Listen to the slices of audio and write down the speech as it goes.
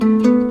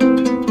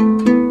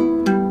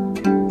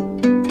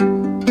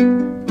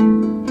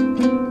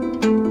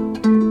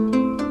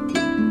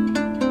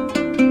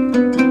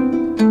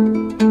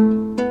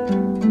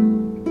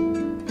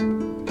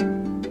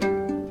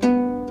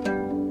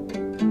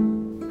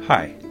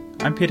Hi,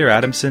 I'm Peter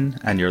Adamson,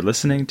 and you're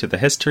listening to the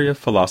History of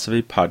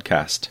Philosophy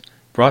podcast,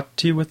 brought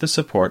to you with the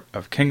support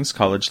of King's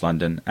College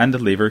London and the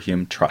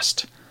Leverhulme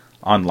Trust,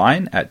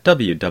 online at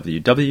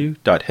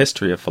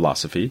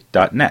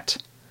www.historyofphilosophy.net.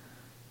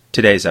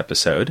 Today's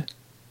episode,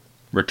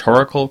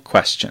 Rhetorical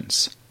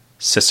Questions,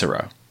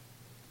 Cicero.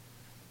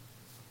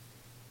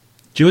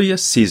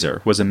 Julius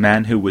Caesar was a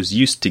man who was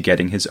used to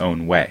getting his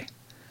own way.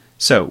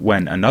 So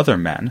when another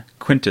man,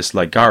 Quintus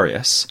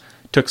Ligarius,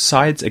 took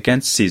sides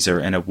against Caesar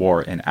in a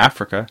war in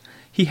Africa,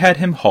 he had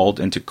him hauled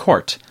into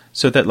court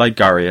so that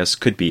Ligarius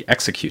could be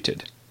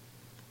executed.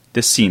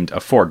 This seemed a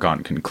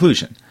foregone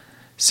conclusion.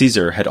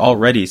 Caesar had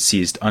already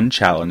seized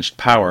unchallenged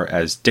power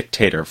as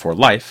dictator for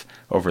life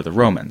over the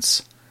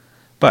Romans.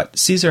 But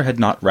Caesar had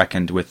not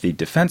reckoned with the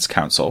defense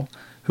council,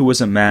 who was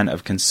a man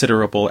of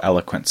considerable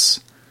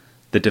eloquence.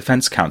 The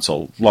defense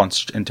council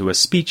launched into a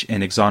speech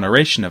in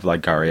exoneration of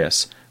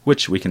Ligarius,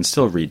 which we can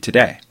still read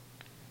today.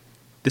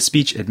 The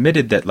speech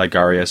admitted that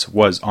Ligarius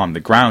was on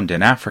the ground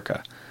in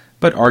Africa,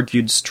 but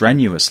argued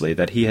strenuously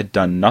that he had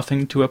done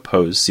nothing to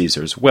oppose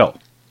Caesar's will.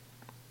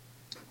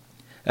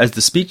 As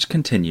the speech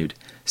continued,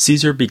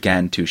 Caesar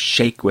began to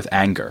shake with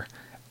anger,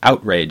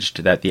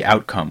 outraged that the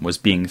outcome was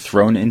being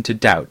thrown into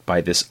doubt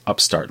by this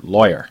upstart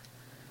lawyer.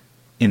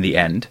 In the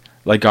end,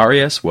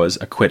 Ligarius was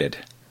acquitted.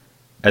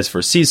 As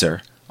for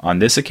Caesar, on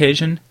this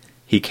occasion,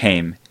 he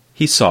came,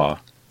 he saw,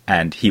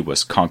 and he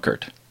was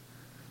conquered.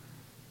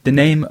 The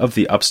name of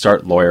the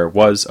upstart lawyer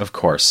was, of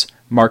course,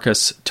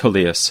 Marcus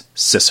Tullius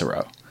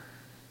Cicero.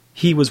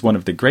 He was one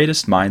of the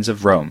greatest minds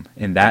of Rome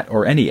in that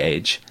or any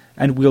age,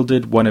 and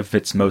wielded one of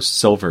its most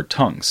silver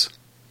tongues.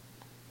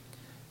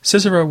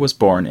 Cicero was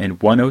born in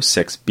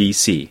 106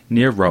 BC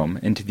near Rome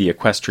into the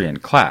equestrian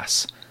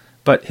class,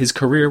 but his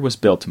career was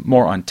built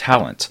more on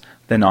talent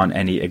than on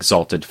any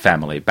exalted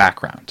family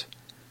background.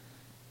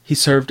 He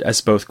served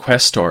as both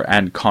quaestor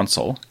and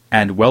consul,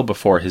 and well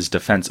before his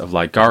defense of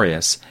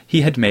Ligarius,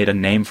 he had made a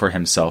name for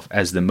himself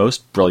as the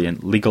most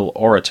brilliant legal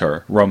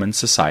orator Roman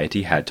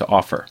society had to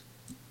offer.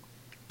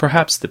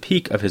 Perhaps the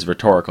peak of his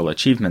rhetorical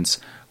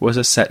achievements was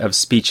a set of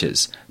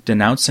speeches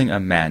denouncing a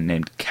man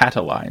named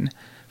Catiline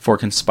for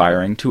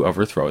conspiring to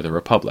overthrow the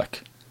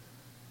Republic.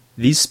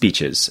 These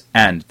speeches,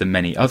 and the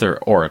many other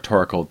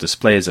oratorical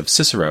displays of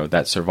Cicero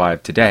that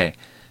survive today,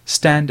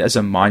 stand as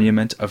a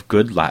monument of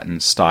good Latin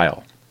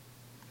style.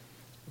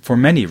 For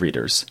many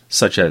readers,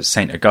 such as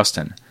St.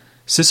 Augustine,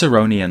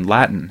 Ciceronian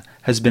Latin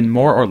has been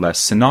more or less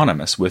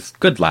synonymous with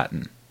good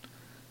Latin.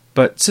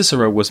 But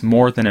Cicero was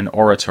more than an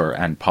orator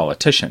and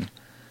politician.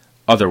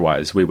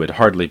 Otherwise, we would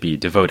hardly be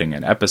devoting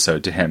an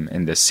episode to him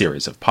in this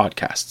series of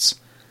podcasts.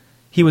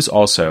 He was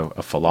also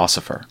a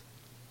philosopher.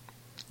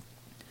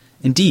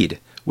 Indeed,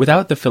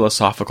 without the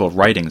philosophical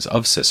writings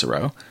of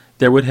Cicero,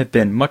 there would have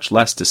been much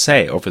less to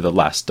say over the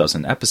last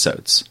dozen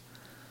episodes.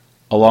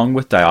 Along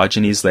with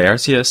Diogenes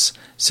Laertius,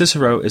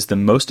 Cicero is the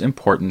most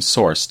important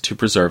source to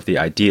preserve the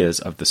ideas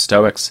of the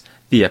Stoics,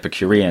 the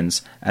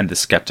Epicureans, and the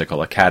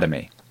Skeptical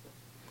Academy.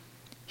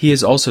 He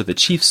is also the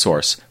chief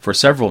source for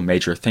several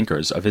major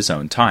thinkers of his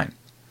own time.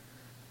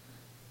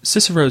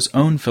 Cicero's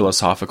own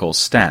philosophical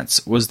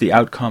stance was the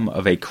outcome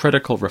of a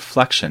critical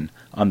reflection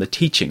on the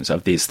teachings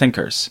of these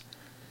thinkers.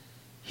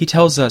 He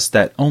tells us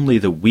that only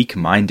the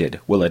weak-minded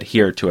will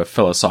adhere to a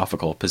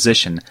philosophical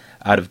position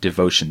out of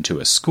devotion to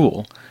a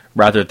school,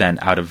 rather than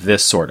out of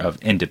this sort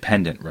of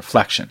independent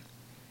reflection.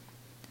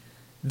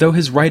 Though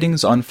his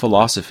writings on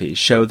philosophy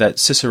show that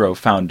Cicero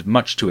found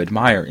much to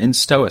admire in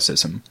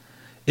Stoicism,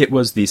 it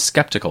was the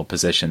skeptical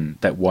position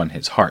that won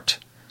his heart.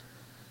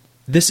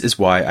 This is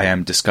why I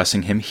am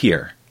discussing him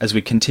here, as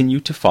we continue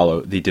to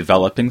follow the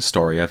developing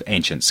story of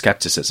ancient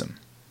skepticism.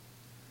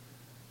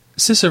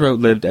 Cicero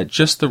lived at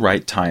just the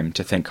right time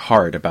to think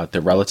hard about the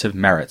relative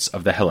merits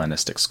of the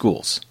Hellenistic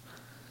schools.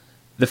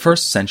 The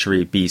 1st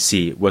century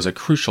BC was a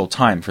crucial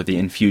time for the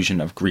infusion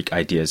of Greek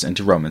ideas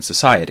into Roman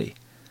society.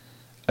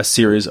 A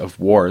series of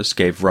wars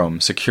gave Rome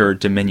secure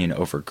dominion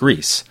over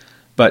Greece,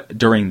 but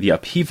during the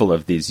upheaval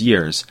of these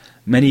years,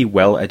 many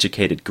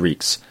well-educated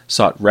Greeks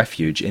sought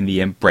refuge in the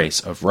embrace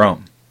of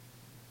Rome.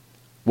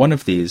 One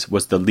of these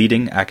was the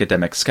leading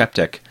academic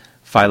skeptic,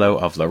 Philo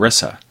of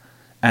Larissa,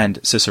 and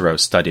Cicero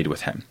studied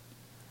with him.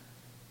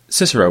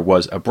 Cicero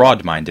was a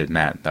broad-minded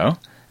man, though,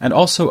 and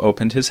also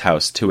opened his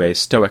house to a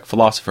Stoic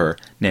philosopher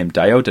named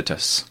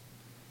Diodotus.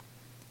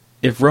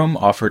 If Rome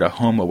offered a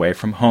home away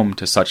from home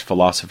to such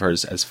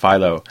philosophers as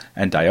Philo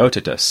and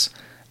Diodotus,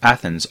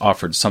 Athens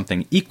offered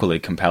something equally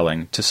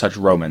compelling to such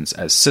Romans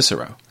as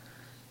Cicero.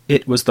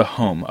 It was the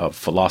home of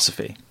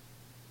philosophy.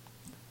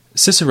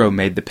 Cicero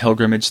made the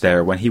pilgrimage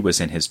there when he was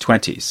in his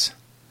 20s.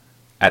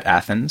 At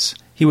Athens,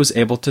 he was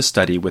able to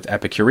study with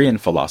Epicurean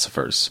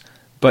philosophers,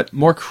 but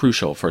more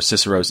crucial for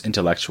Cicero's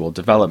intellectual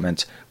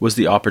development was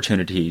the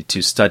opportunity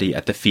to study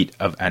at the feet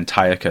of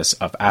Antiochus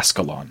of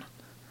Ascalon.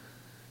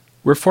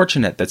 We're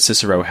fortunate that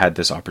Cicero had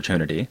this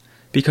opportunity,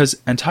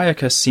 because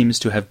Antiochus seems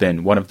to have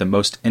been one of the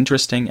most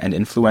interesting and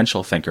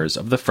influential thinkers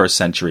of the 1st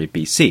century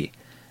BC,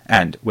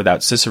 and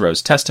without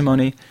Cicero's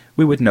testimony,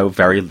 we would know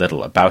very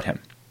little about him.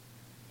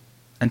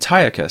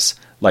 Antiochus,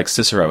 like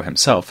Cicero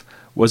himself,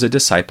 was a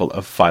disciple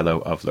of Philo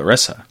of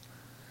Larissa.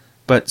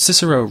 But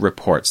Cicero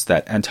reports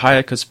that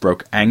Antiochus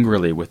broke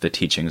angrily with the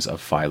teachings of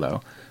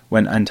Philo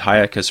when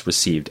Antiochus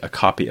received a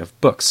copy of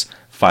books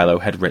Philo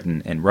had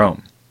written in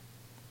Rome.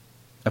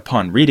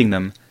 Upon reading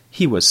them,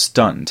 he was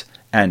stunned,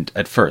 and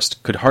at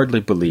first could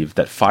hardly believe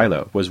that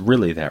Philo was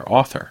really their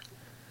author.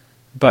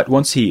 But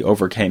once he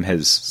overcame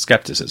his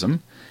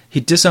skepticism, he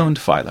disowned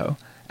Philo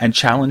and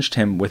challenged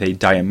him with a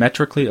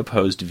diametrically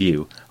opposed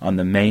view on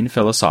the main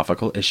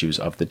philosophical issues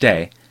of the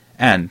day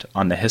and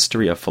on the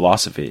history of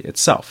philosophy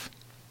itself.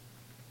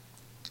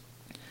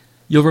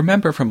 You'll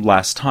remember from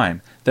last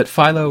time that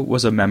Philo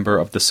was a member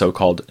of the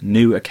so-called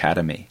New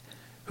Academy,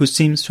 who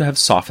seems to have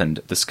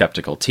softened the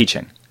skeptical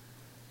teaching.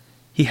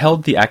 He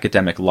held the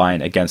academic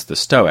line against the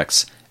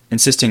Stoics,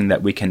 insisting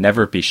that we can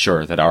never be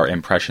sure that our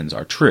impressions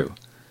are true.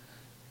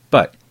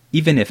 But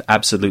even if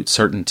absolute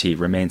certainty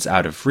remains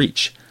out of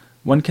reach,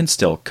 one can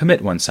still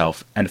commit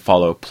oneself and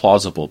follow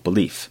plausible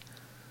belief.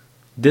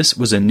 This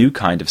was a new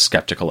kind of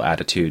skeptical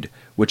attitude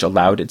which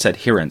allowed its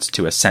adherents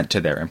to assent to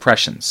their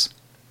impressions.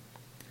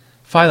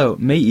 Philo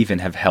may even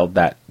have held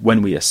that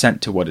when we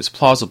assent to what is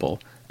plausible,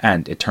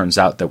 and it turns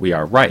out that we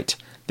are right,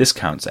 this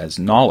counts as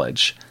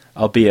knowledge,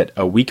 albeit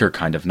a weaker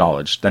kind of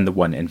knowledge than the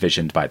one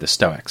envisioned by the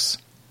Stoics.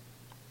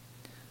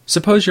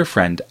 Suppose your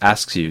friend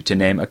asks you to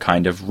name a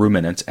kind of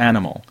ruminant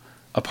animal,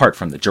 apart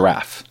from the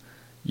giraffe.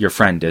 Your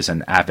friend is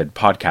an avid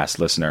podcast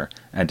listener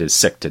and is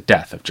sick to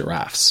death of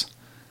giraffes.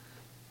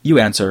 You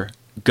answer,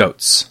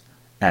 goats.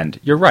 And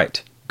you're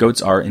right,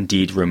 goats are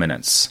indeed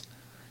ruminants.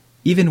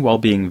 Even while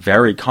being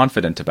very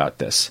confident about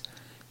this,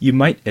 you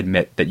might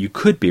admit that you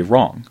could be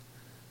wrong.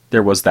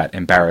 There was that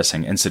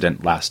embarrassing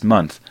incident last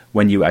month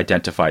when you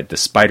identified the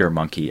spider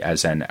monkey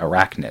as an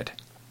arachnid.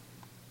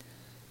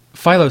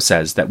 Philo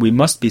says that we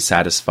must be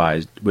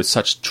satisfied with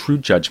such true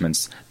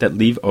judgments that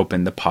leave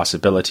open the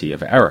possibility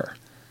of error.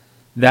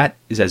 That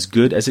is as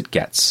good as it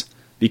gets,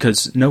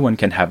 because no one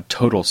can have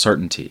total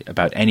certainty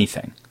about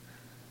anything,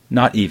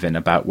 not even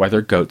about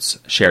whether goats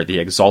share the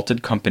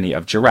exalted company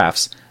of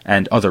giraffes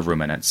and other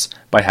ruminants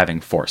by having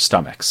 4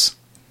 stomachs.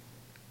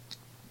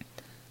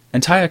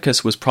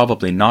 Antiochus was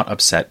probably not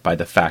upset by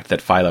the fact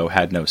that Philo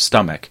had no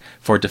stomach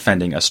for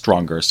defending a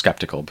stronger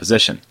skeptical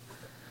position.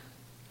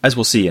 As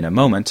we'll see in a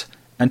moment,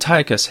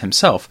 Antiochus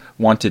himself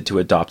wanted to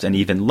adopt an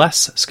even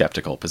less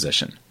skeptical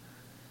position.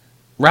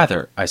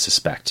 Rather, I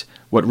suspect,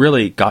 what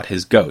really got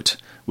his goat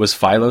was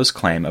Philo's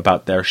claim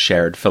about their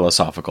shared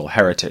philosophical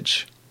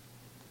heritage.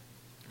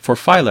 For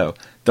Philo,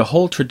 the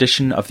whole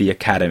tradition of the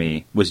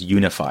Academy was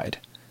unified.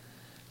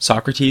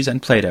 Socrates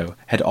and Plato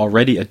had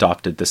already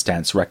adopted the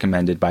stance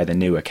recommended by the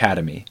New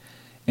Academy,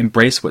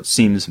 embrace what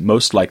seems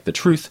most like the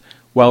truth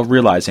while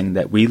realizing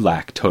that we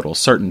lack total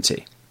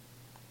certainty.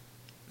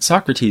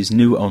 Socrates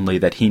knew only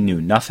that he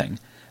knew nothing,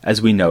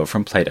 as we know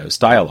from Plato's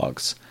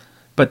dialogues,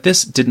 but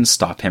this didn't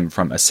stop him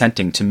from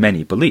assenting to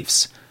many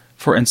beliefs,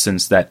 for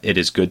instance that it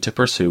is good to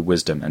pursue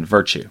wisdom and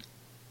virtue.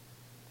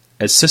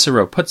 As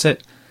Cicero puts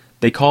it,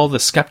 they call the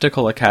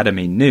skeptical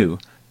academy new,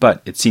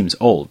 but it seems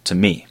old to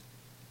me.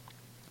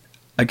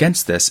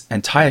 Against this,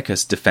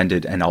 Antiochus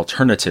defended an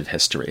alternative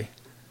history.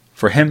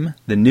 For him,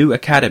 the new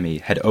academy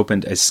had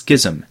opened a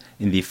schism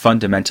in the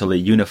fundamentally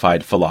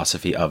unified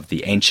philosophy of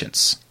the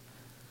ancients.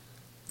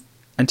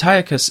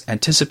 Antiochus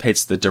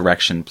anticipates the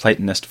direction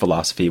Platonist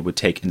philosophy would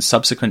take in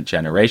subsequent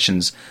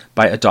generations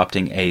by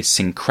adopting a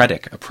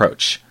syncretic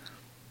approach.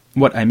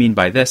 What I mean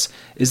by this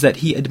is that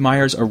he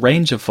admires a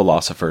range of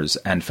philosophers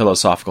and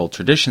philosophical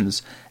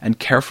traditions and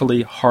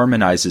carefully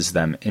harmonizes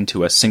them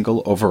into a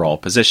single overall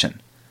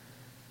position.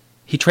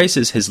 He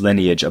traces his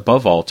lineage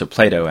above all to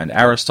Plato and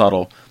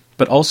Aristotle,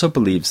 but also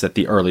believes that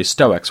the early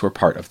Stoics were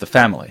part of the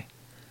family.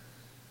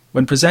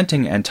 When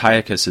presenting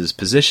Antiochus's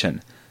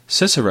position,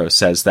 Cicero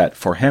says that,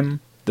 for him,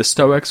 the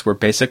Stoics were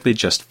basically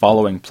just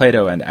following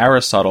Plato and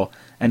Aristotle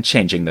and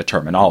changing the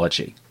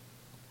terminology.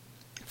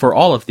 For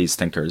all of these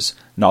thinkers,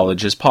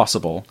 knowledge is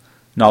possible,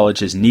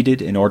 knowledge is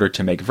needed in order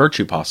to make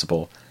virtue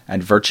possible,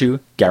 and virtue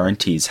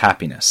guarantees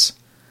happiness.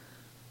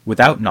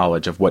 Without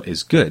knowledge of what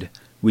is good,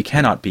 we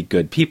cannot be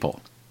good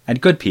people, and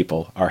good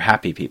people are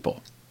happy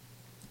people.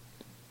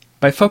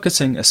 By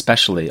focusing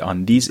especially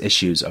on these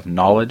issues of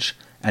knowledge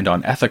and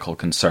on ethical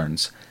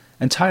concerns,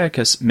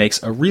 Antiochus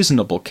makes a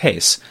reasonable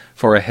case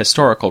for a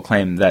historical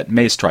claim that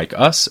may strike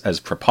us as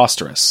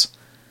preposterous.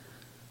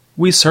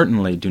 We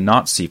certainly do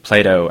not see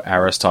Plato,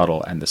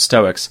 Aristotle, and the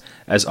Stoics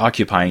as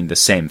occupying the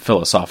same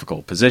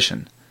philosophical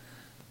position.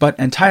 But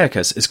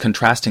Antiochus is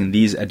contrasting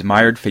these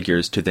admired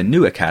figures to the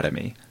New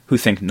Academy, who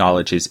think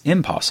knowledge is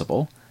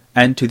impossible,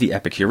 and to the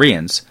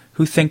Epicureans,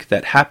 who think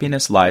that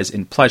happiness lies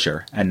in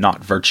pleasure and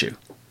not virtue.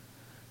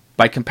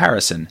 By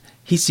comparison,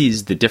 he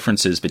sees the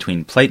differences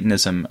between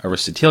Platonism,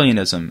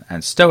 Aristotelianism,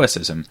 and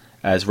Stoicism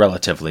as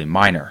relatively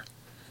minor.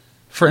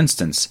 For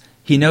instance,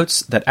 he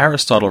notes that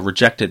Aristotle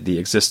rejected the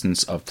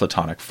existence of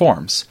Platonic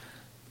forms,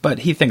 but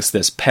he thinks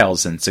this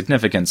pales in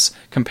significance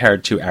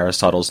compared to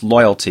Aristotle's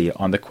loyalty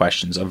on the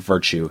questions of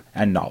virtue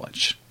and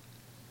knowledge.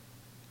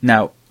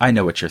 Now, I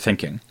know what you're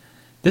thinking.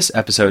 This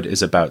episode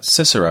is about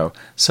Cicero,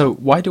 so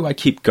why do I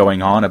keep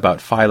going on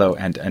about Philo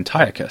and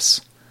Antiochus?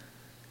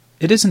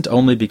 It isn't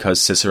only because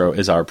Cicero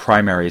is our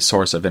primary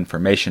source of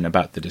information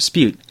about the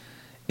dispute,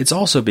 it's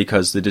also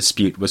because the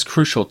dispute was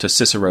crucial to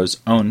Cicero's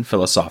own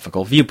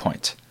philosophical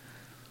viewpoint.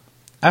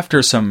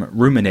 After some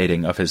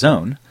ruminating of his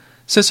own,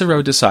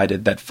 Cicero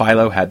decided that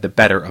Philo had the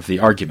better of the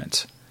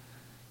argument.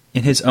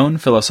 In his own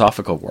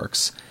philosophical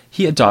works,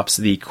 he adopts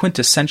the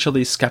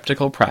quintessentially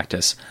skeptical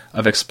practice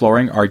of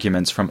exploring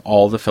arguments from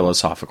all the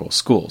philosophical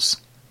schools.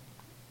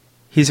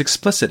 He's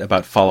explicit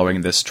about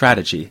following this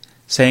strategy,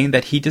 saying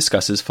that he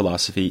discusses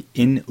philosophy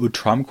in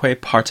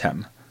utramque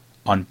partem,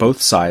 on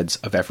both sides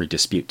of every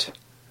dispute.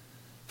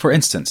 For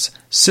instance,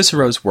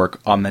 Cicero's work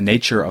on the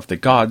nature of the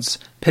gods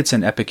pits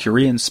an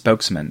Epicurean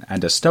spokesman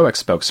and a Stoic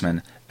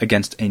spokesman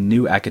against a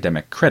new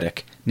academic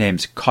critic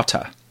named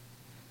Cotta.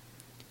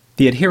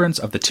 The adherents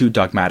of the two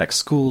dogmatic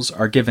schools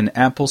are given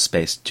ample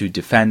space to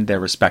defend their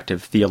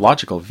respective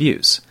theological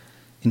views.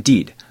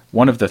 Indeed,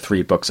 one of the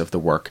 3 books of the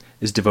work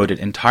is devoted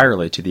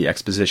entirely to the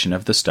exposition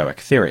of the Stoic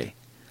theory.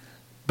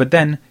 But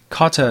then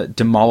Cotta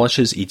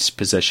demolishes each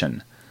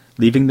position,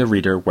 leaving the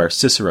reader where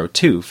Cicero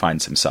too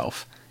finds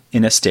himself,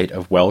 in a state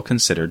of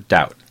well-considered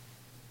doubt.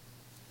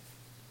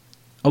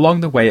 Along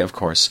the way, of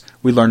course,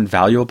 we learn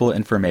valuable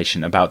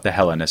information about the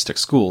Hellenistic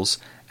schools,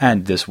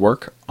 and this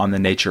work, on the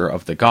nature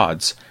of the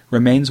gods,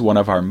 remains one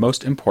of our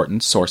most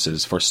important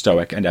sources for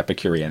Stoic and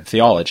Epicurean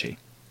theology.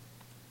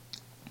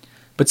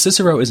 But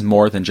Cicero is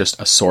more than just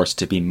a source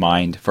to be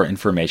mined for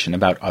information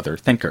about other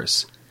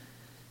thinkers.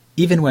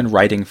 Even when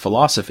writing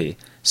philosophy,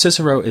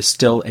 Cicero is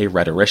still a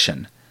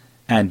rhetorician,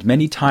 and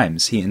many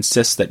times he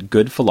insists that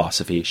good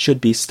philosophy should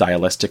be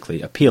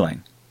stylistically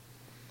appealing.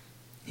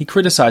 He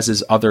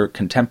criticizes other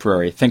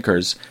contemporary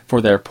thinkers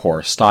for their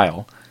poor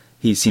style.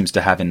 He seems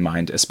to have in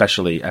mind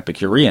especially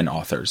Epicurean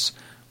authors,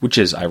 which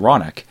is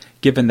ironic,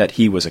 given that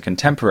he was a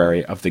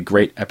contemporary of the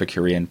great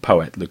Epicurean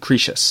poet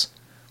Lucretius.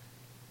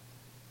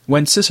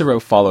 When Cicero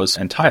follows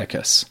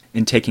Antiochus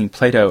in taking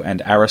Plato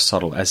and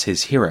Aristotle as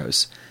his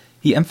heroes,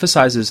 he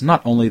emphasizes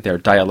not only their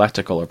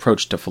dialectical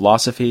approach to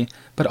philosophy,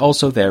 but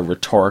also their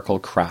rhetorical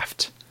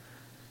craft.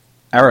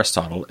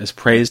 Aristotle is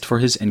praised for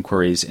his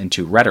inquiries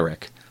into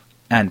rhetoric,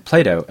 and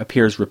Plato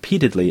appears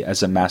repeatedly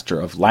as a master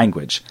of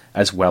language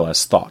as well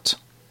as thought.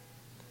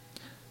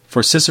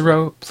 For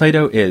Cicero,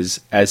 Plato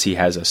is, as he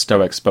has a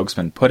Stoic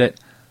spokesman put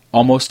it,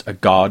 almost a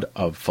god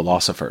of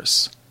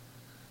philosophers.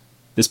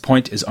 This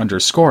point is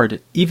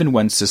underscored even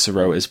when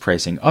Cicero is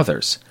praising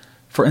others.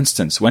 For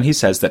instance, when he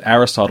says that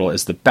Aristotle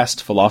is the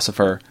best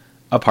philosopher,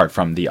 apart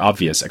from the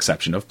obvious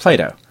exception of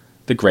Plato,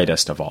 the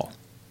greatest of all.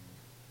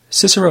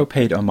 Cicero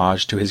paid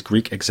homage to his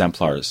Greek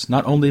exemplars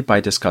not only by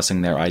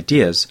discussing their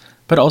ideas,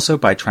 but also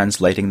by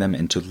translating them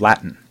into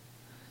Latin.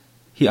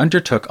 He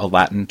undertook a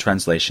Latin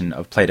translation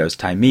of Plato's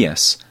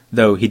Timaeus,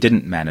 though he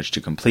didn't manage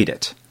to complete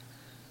it.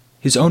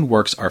 His own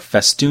works are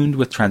festooned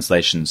with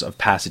translations of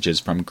passages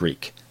from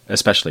Greek,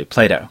 especially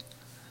Plato.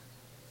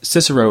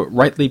 Cicero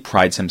rightly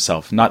prides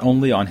himself not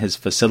only on his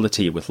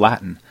facility with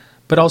Latin,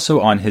 but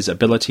also on his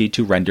ability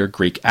to render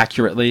Greek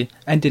accurately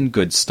and in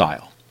good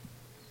style.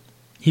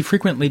 He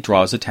frequently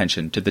draws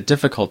attention to the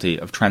difficulty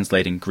of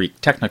translating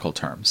Greek technical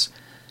terms,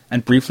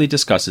 and briefly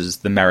discusses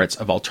the merits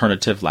of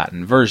alternative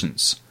Latin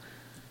versions.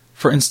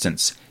 For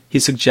instance, he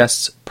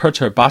suggests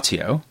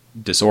perturbatio,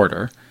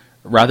 disorder,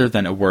 rather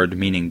than a word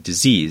meaning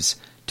disease,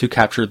 to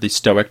capture the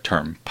Stoic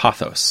term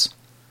pathos.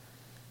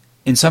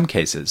 In some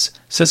cases,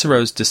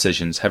 Cicero's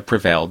decisions have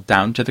prevailed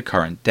down to the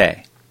current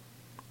day.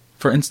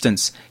 For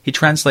instance, he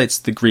translates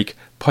the Greek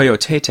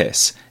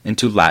poiotetes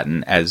into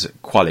Latin as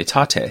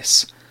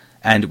qualitates,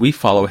 and we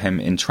follow him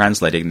in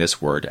translating this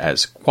word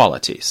as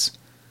qualities.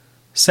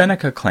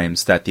 Seneca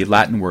claims that the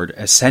Latin word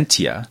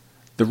essentia,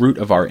 the root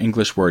of our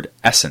English word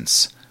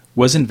essence,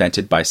 was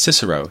invented by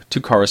Cicero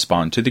to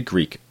correspond to the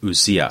Greek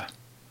ousia.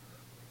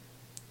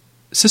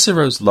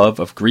 Cicero's love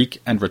of Greek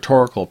and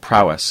rhetorical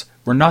prowess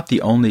were not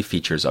the only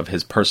features of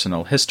his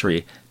personal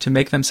history to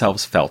make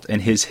themselves felt in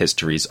his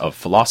histories of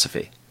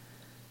philosophy.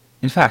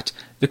 In fact,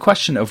 the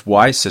question of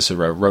why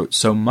Cicero wrote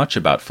so much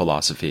about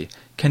philosophy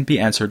can be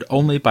answered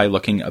only by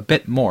looking a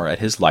bit more at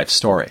his life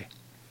story.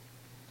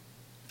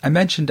 I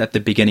mentioned at the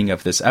beginning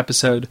of this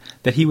episode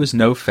that he was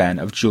no fan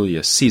of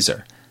Julius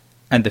Caesar,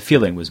 and the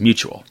feeling was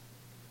mutual.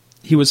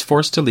 He was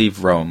forced to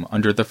leave Rome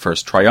under the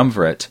first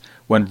triumvirate,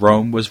 when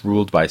Rome was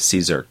ruled by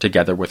Caesar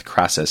together with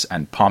Crassus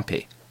and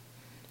Pompey.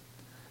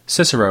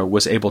 Cicero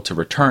was able to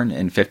return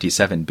in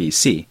 57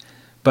 BC,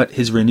 but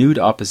his renewed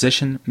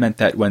opposition meant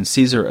that when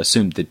Caesar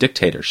assumed the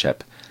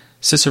dictatorship,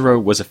 Cicero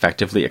was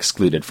effectively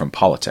excluded from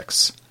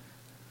politics.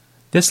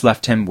 This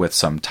left him with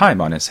some time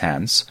on his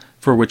hands,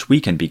 for which we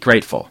can be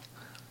grateful.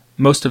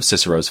 Most of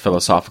Cicero's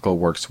philosophical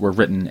works were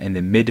written in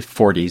the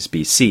mid-40s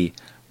BC,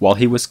 while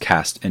he was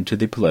cast into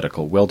the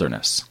political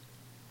wilderness.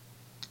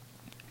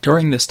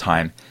 During this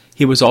time,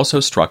 he was also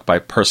struck by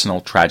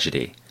personal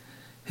tragedy.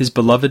 His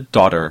beloved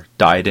daughter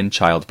died in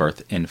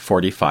childbirth in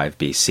 45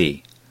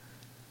 BC.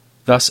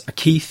 Thus, a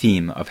key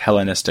theme of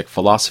Hellenistic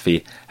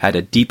philosophy had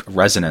a deep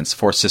resonance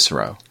for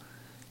Cicero.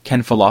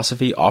 Can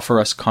philosophy offer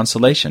us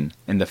consolation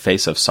in the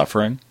face of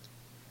suffering?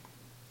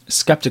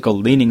 Skeptical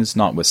leanings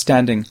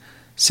notwithstanding,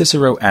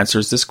 Cicero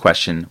answers this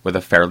question with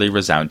a fairly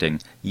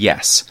resounding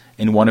yes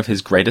in one of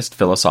his greatest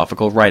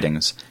philosophical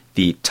writings,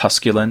 the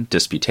Tusculan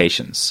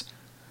Disputations.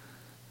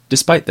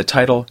 Despite the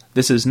title,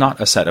 this is not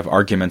a set of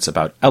arguments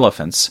about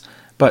elephants,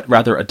 but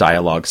rather a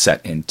dialogue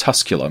set in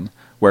Tusculum,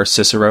 where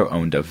Cicero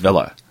owned a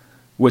villa,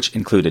 which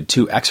included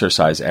 2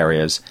 exercise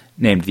areas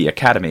named the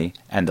Academy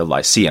and the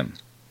Lyceum.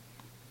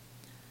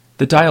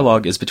 The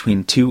dialogue is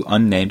between 2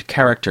 unnamed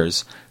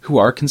characters who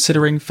are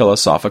considering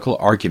philosophical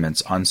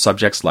arguments on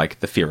subjects like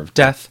the fear of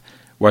death,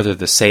 whether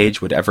the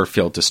sage would ever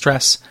feel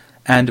distress,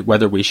 and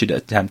whether we should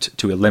attempt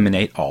to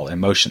eliminate all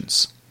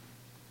emotions.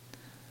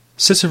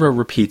 Cicero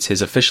repeats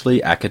his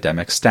officially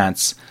academic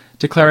stance,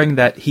 declaring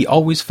that he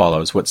always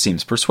follows what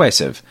seems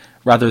persuasive,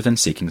 rather than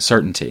seeking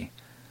certainty.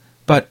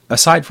 But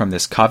aside from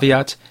this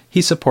caveat,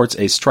 he supports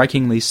a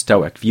strikingly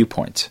Stoic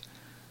viewpoint.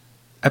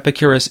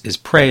 Epicurus is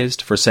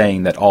praised for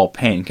saying that all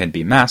pain can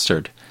be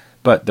mastered,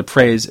 but the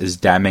praise is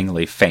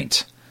damningly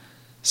faint.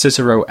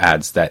 Cicero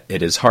adds that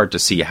it is hard to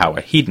see how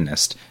a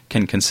hedonist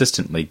can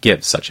consistently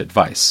give such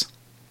advice.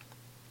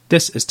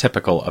 This is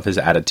typical of his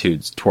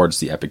attitudes towards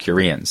the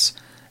Epicureans,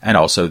 and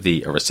also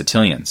the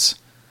Aristotelians.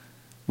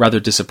 Rather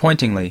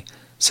disappointingly,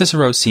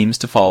 Cicero seems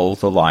to follow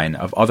the line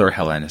of other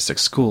Hellenistic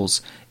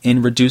schools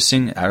in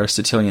reducing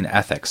Aristotelian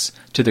ethics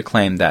to the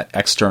claim that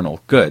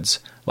external goods,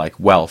 like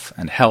wealth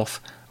and health,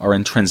 are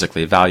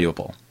intrinsically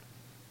valuable.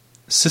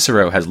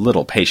 Cicero has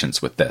little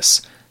patience with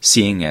this,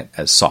 seeing it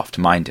as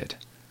soft-minded.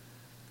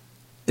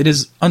 It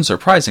is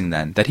unsurprising,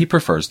 then, that he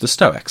prefers the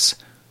Stoics,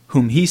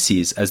 whom he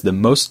sees as the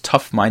most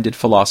tough-minded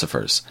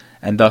philosophers,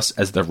 and thus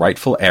as the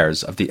rightful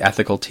heirs of the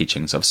ethical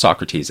teachings of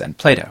Socrates and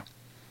Plato.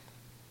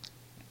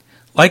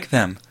 Like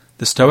them,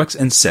 the Stoics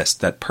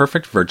insist that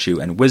perfect virtue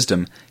and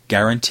wisdom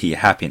guarantee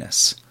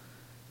happiness.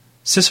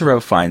 Cicero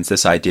finds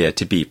this idea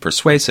to be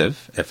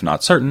persuasive, if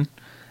not certain,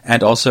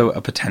 and also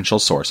a potential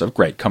source of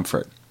great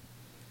comfort.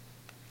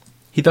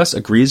 He thus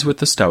agrees with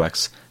the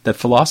Stoics that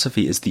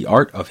philosophy is the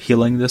art of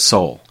healing the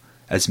soul,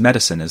 as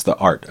medicine is the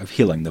art of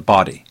healing the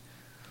body.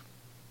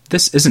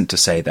 This isn't to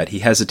say that he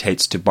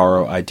hesitates to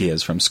borrow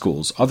ideas from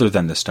schools other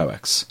than the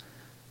Stoics.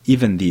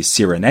 Even the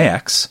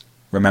Cyrenaics,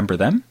 remember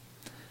them?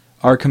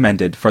 Are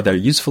commended for their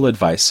useful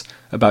advice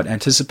about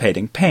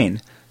anticipating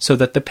pain so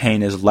that the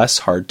pain is less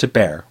hard to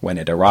bear when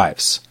it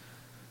arrives.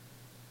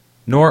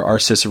 Nor are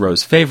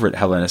Cicero's favorite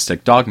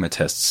Hellenistic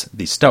dogmatists,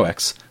 the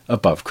Stoics,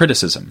 above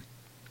criticism.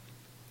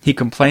 He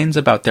complains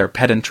about their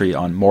pedantry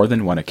on more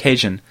than one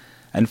occasion,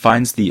 and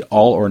finds the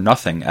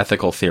all-or-nothing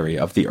ethical theory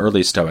of the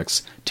early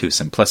Stoics too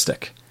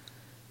simplistic.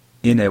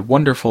 In a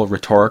wonderful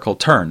rhetorical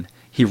turn,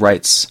 he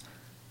writes,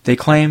 "They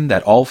claim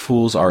that all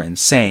fools are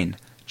insane,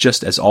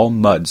 just as all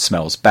mud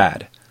smells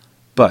bad.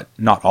 But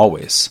not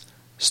always.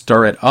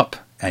 Stir it up,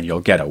 and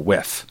you'll get a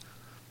whiff.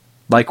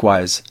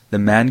 Likewise, the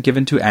man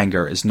given to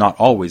anger is not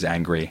always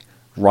angry.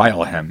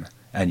 Rile him,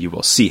 and you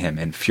will see him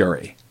in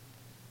fury."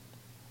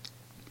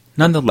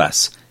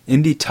 Nonetheless,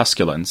 in the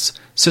Tusculans,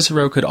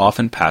 Cicero could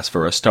often pass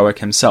for a Stoic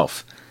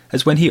himself,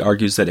 as when he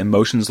argues that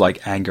emotions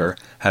like anger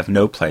have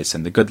no place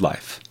in the good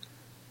life.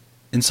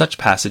 In such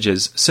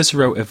passages,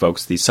 Cicero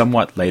evokes the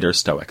somewhat later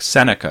Stoic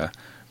Seneca,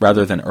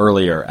 rather than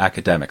earlier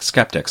academic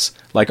skeptics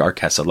like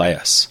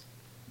Arcesilaus.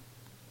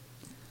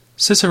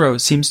 Cicero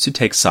seems to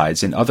take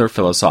sides in other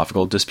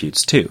philosophical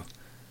disputes too.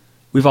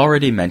 We've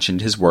already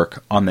mentioned his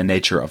work on the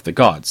nature of the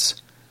gods.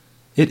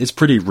 It is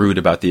pretty rude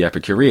about the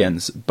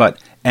Epicureans, but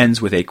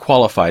ends with a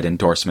qualified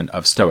endorsement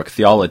of Stoic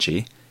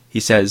theology.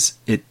 He says,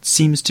 it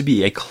seems to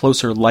be a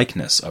closer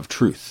likeness of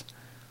truth.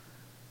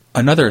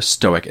 Another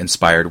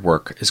Stoic-inspired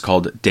work is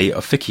called De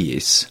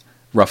Officiis,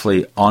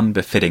 roughly on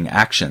befitting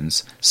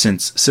actions,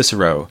 since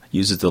Cicero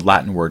uses the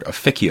Latin word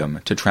officium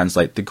to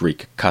translate the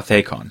Greek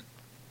kathekon.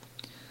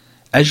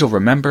 As you'll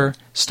remember,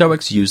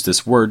 Stoics use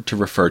this word to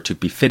refer to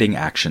befitting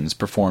actions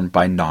performed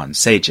by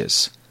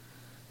non-sages.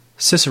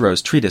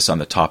 Cicero's treatise on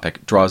the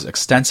topic draws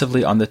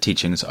extensively on the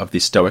teachings of the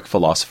Stoic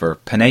philosopher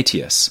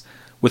Panaetius,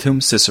 with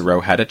whom Cicero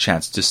had a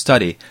chance to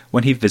study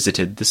when he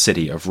visited the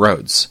city of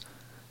Rhodes.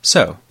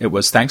 So, it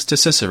was thanks to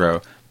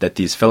Cicero that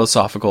these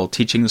philosophical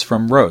teachings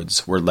from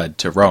Rhodes were led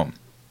to Rome.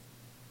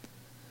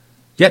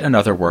 Yet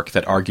another work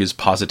that argues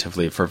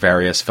positively for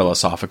various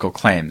philosophical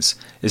claims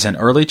is an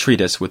early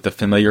treatise with the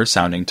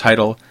familiar-sounding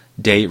title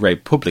De Re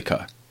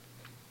Publica.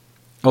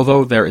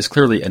 Although there is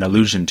clearly an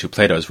allusion to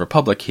Plato's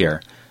Republic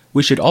here,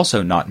 we should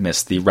also not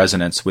miss the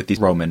resonance with the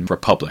Roman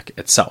Republic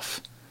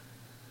itself.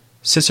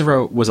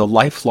 Cicero was a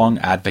lifelong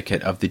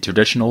advocate of the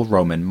traditional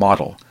Roman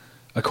model,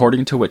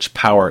 according to which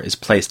power is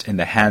placed in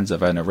the hands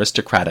of an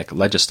aristocratic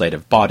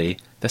legislative body,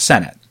 the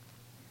Senate.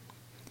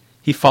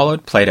 He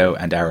followed Plato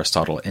and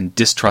Aristotle in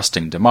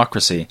distrusting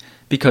democracy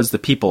because the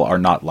people are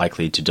not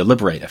likely to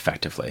deliberate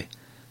effectively.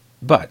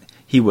 But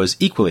he was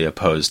equally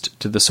opposed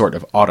to the sort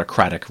of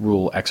autocratic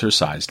rule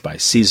exercised by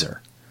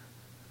Caesar.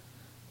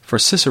 For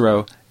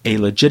Cicero, a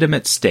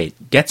legitimate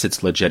state gets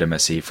its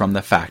legitimacy from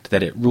the fact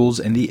that it rules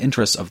in the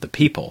interests of the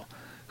people,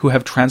 who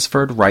have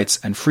transferred rights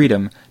and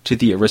freedom to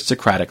the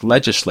aristocratic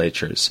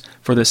legislatures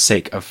for the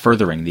sake of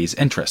furthering these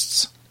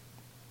interests.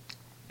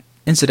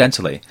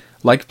 Incidentally,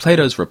 like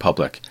Plato's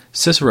Republic,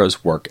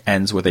 Cicero's work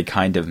ends with a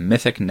kind of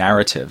mythic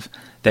narrative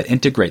that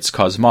integrates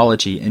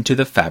cosmology into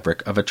the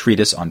fabric of a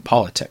treatise on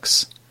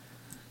politics.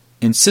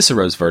 In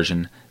Cicero's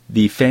version,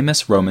 the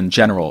famous Roman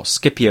general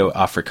Scipio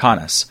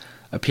Africanus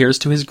appears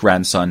to his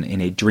grandson in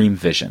a dream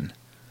vision.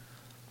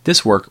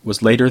 This work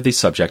was later the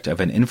subject of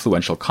an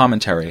influential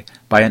commentary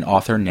by an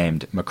author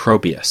named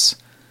Macrobius.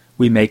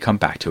 We may come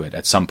back to it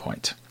at some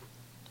point.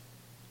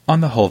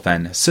 On the whole,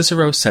 then,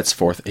 Cicero sets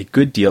forth a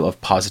good deal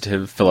of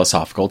positive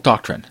philosophical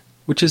doctrine,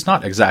 which is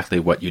not exactly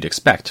what you'd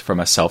expect from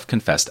a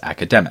self-confessed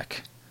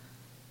academic.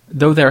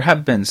 Though there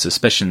have been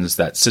suspicions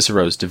that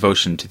Cicero's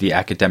devotion to the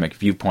academic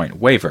viewpoint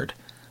wavered,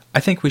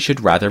 I think we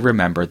should rather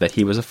remember that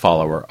he was a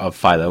follower of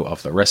Philo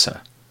of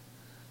Larissa.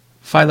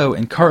 Philo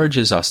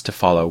encourages us to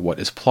follow what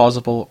is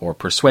plausible or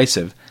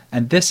persuasive,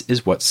 and this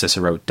is what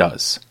Cicero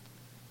does.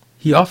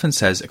 He often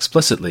says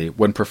explicitly,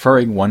 when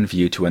preferring one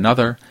view to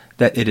another,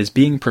 that it is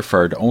being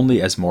preferred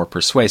only as more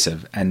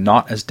persuasive and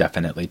not as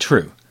definitely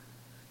true.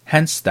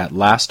 Hence that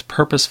last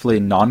purposefully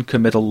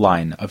non-committal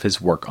line of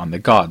his work on the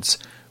gods,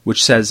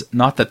 which says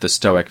not that the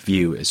Stoic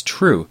view is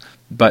true,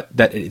 but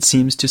that it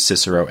seems to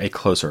Cicero a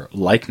closer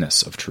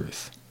likeness of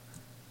truth.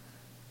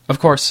 Of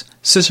course,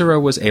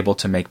 Cicero was able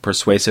to make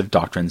persuasive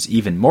doctrines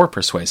even more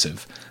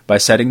persuasive by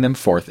setting them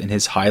forth in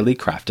his highly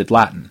crafted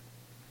Latin.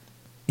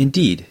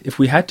 Indeed, if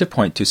we had to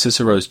point to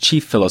Cicero's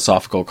chief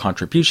philosophical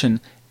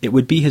contribution, it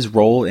would be his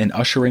role in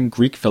ushering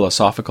Greek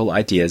philosophical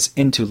ideas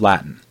into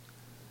Latin.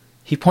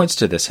 He points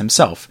to this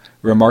himself,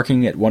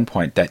 remarking at one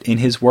point that in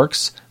his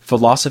works,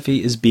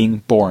 philosophy is being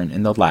born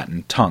in the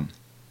Latin tongue.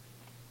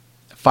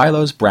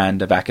 Philo's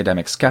brand of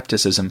academic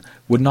skepticism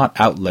would not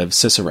outlive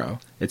Cicero,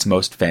 its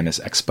most famous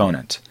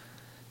exponent.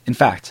 In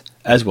fact,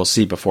 as we'll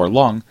see before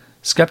long,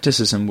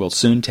 skepticism will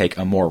soon take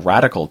a more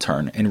radical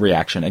turn in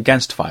reaction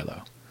against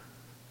Philo.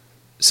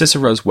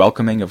 Cicero's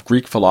welcoming of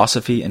Greek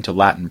philosophy into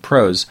Latin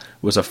prose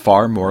was a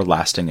far more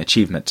lasting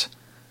achievement.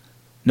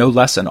 No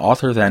less an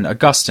author than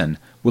Augustine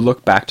will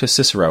look back to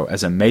Cicero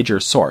as a major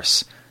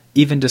source,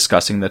 even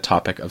discussing the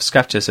topic of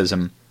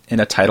skepticism in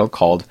a title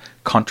called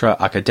Contra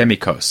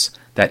Academicos,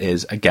 that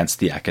is, against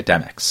the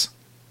academics.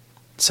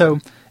 So,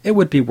 it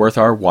would be worth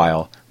our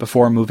while,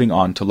 before moving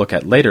on to look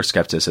at later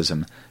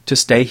skepticism, to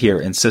stay here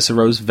in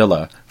Cicero's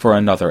villa for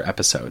another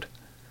episode.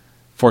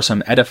 For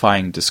some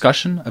edifying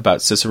discussion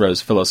about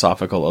Cicero's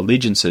philosophical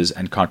allegiances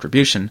and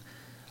contribution,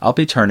 I'll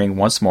be turning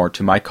once more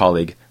to my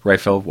colleague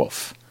Raphael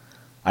Wolff.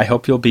 I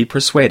hope you'll be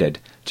persuaded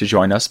to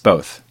join us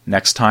both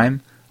next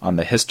time on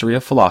the History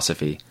of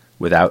Philosophy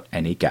Without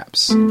Any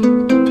Gaps.